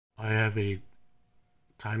I have a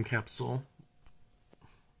time capsule.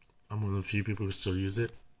 I'm one of the few people who still use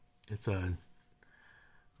it. It's a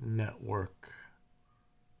network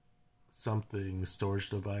something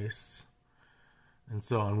storage device. And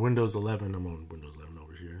so on Windows 11, I'm on Windows 11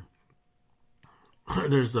 over here.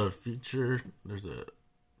 There's a feature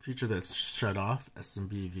that's shut off,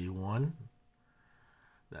 smb1,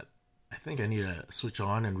 that I think I need to switch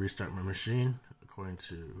on and restart my machine, according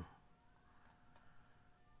to,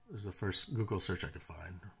 there's the first Google search I could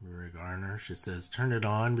find, Maria Garner. She says turn it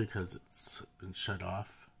on because it's been shut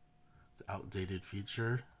off. It's an outdated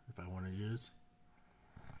feature if I want to use.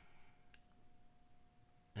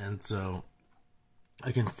 And so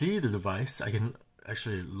I can see the device. I can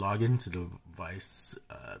actually log into the device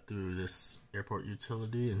through this airport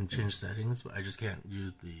utility and change settings, but I just can't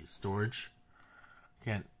use the storage.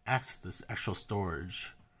 Can't access this actual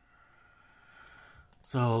storage.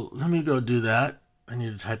 So let me go do that. I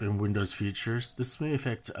need to type in Windows features. This may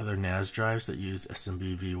affect other NAS drives that use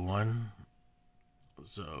smb1.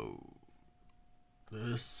 So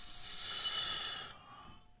this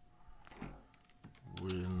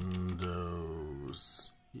Windows,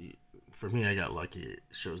 for me, I got lucky, it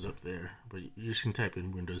shows up there, but you can type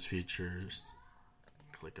in Windows features,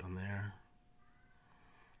 click on there,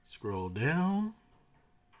 scroll down,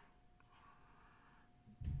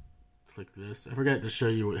 click this. I forgot to show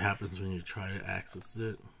you what happens when you try to access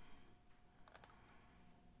it.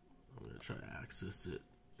 I'm going to try to access it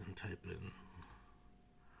and type in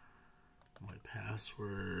my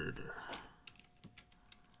password.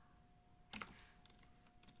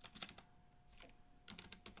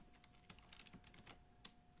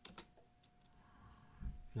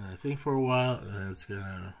 I think for a while, and then it's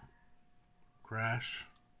gonna crash.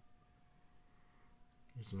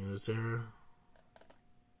 Gives me this error.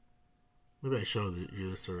 Maybe I showed you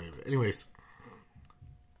this already. But anyways,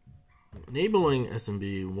 enabling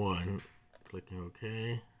smb1, clicking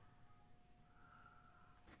OK.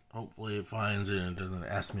 Hopefully it finds it and doesn't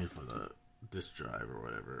ask me for the disk drive or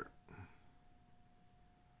whatever.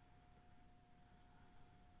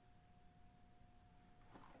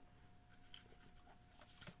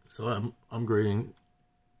 So I'm upgrading.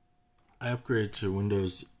 I upgraded to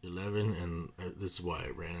Windows 11, and this is why I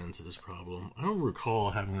ran into this problem. I don't recall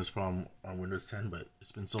having this problem on Windows 10, but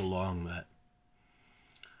it's been so long that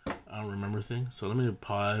I don't remember things. So let me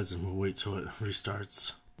pause and we'll wait till it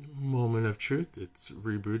restarts. Moment of truth. It's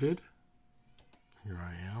rebooted. Here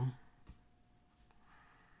I am.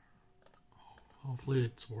 Hopefully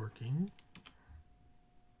it's working.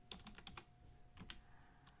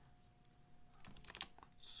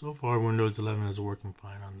 So far, Windows 11 is working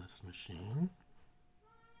fine on this machine.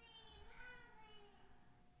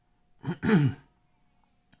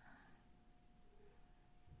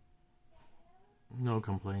 No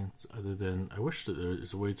complaints other than I wish that there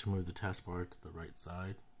is a way to move the taskbar to the right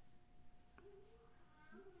side.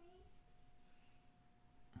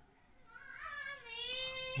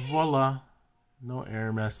 Voila! No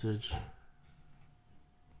error message.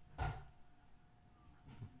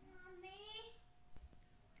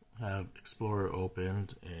 I have Explorer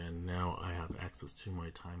opened, and now I have access to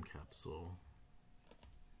my time capsule.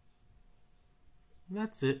 And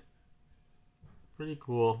that's it. Pretty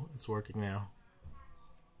cool. It's working now.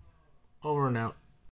 Over and out.